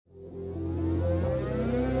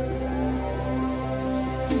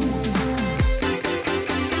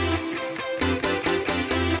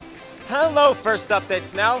Hello, First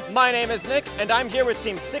Updates Now. My name is Nick, and I'm here with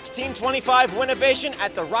Team 1625 Winnovation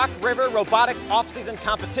at the Rock River Robotics off-season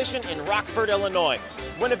competition in Rockford, Illinois.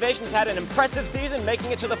 Winnovation's had an impressive season,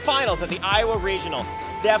 making it to the finals at the Iowa Regional.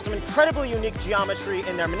 They have some incredibly unique geometry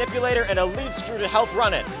in their manipulator and a lead screw to help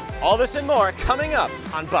run it. All this and more coming up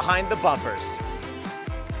on Behind the Bumpers.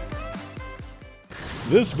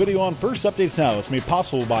 This video on First Updates Now is made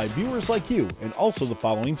possible by viewers like you and also the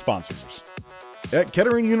following sponsors. At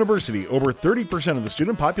Kettering University, over 30% of the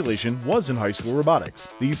student population was in high school robotics.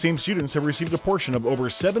 These same students have received a portion of over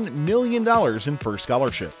 $7 million in FIRST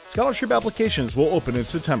scholarship. Scholarship applications will open in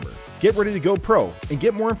September. Get ready to go pro and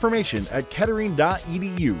get more information at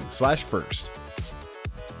kettering.edu/first.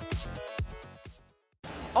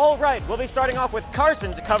 All right, we'll be starting off with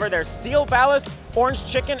Carson to cover their steel ballast, orange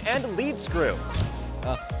chicken, and lead screw.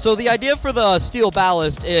 So the idea for the steel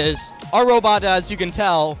ballast is our robot, as you can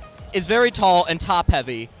tell, is very tall and top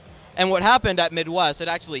heavy. And what happened at Midwest, it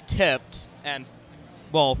actually tipped and,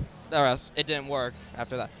 well, the rest, it didn't work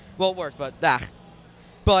after that. Well, it worked, but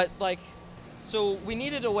so we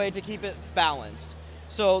needed a way to keep it balanced.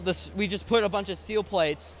 So we just put a bunch of steel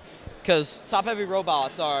plates, because top heavy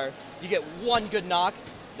robots are, you get one good knock,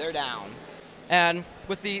 they're down. And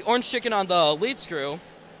with the orange chicken on the lead screw,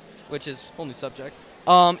 which is a whole new subject,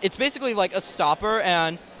 it's basically like a stopper,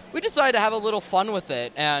 and we decided to have a little fun with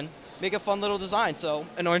it and make a fun little design. So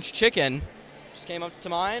an orange chicken just came up to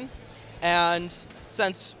mind, and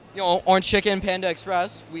since, you know, orange chicken, Panda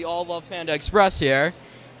Express, we all love Panda Express here,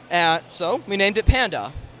 and so we named it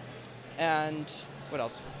Panda. And what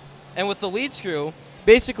else? And with the lead screw,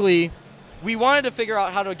 basically, we wanted to figure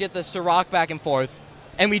out how to get this to rock back and forth,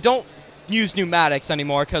 and we don't use pneumatics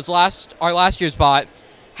anymore because our last year's bot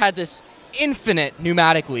had this infinite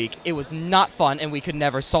pneumatic leak. It was not fun, and we could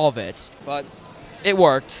never solve it, but it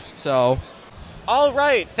worked, so. All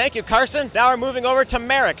right, thank you, Carson. Now we're moving over to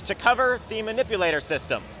Merrick to cover the manipulator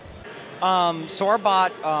system. So our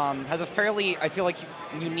bot has a fairly, I feel like,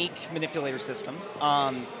 unique manipulator system.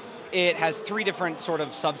 It has three different sort of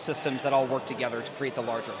subsystems that all work together to create the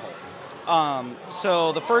larger whole.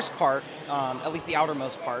 So the first part, at least the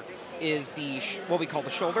outermost part, is what we call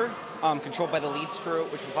the shoulder, controlled by the lead screw,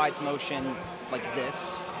 which provides motion like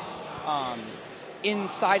this.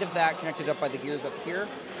 Inside of that, connected up by the gears up here,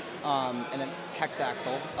 and then hex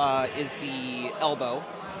axle, is the elbow,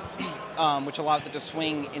 which allows it to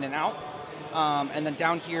swing in and out. And then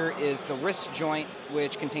down here is the wrist joint,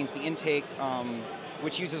 which contains the intake,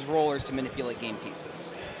 which uses rollers to manipulate game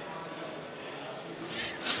pieces.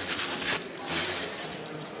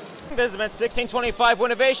 This has been 1625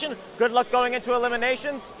 Winnovation. Good luck going into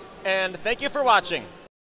eliminations, and thank you for watching.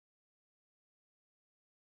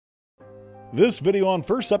 This video on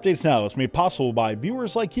First Updates Now is made possible by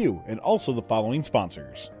viewers like you and also the following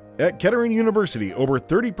sponsors. At Kettering University, over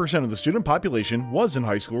 30% of the student population was in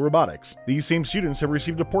high school robotics. These same students have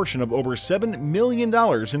received a portion of over $7 million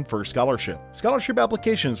in FIRST scholarship. Scholarship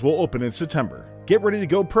applications will open in September. Get ready to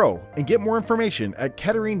go pro and get more information at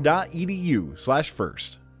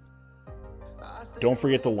kettering.edu/first. Don't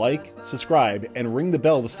forget to like, subscribe, and ring the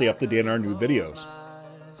bell to stay up to date on our new videos.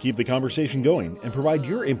 Keep the conversation going and provide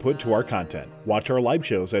your input to our content. Watch our live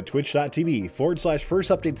shows at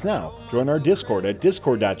twitch.tv/firstupdatesnow. Join our Discord at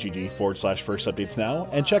discord.gg/firstupdatesnow,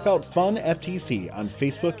 and check out Fun FTC on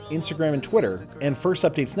Facebook, Instagram, and Twitter, and First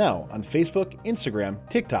Updates Now on Facebook, Instagram,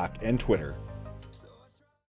 TikTok, and Twitter.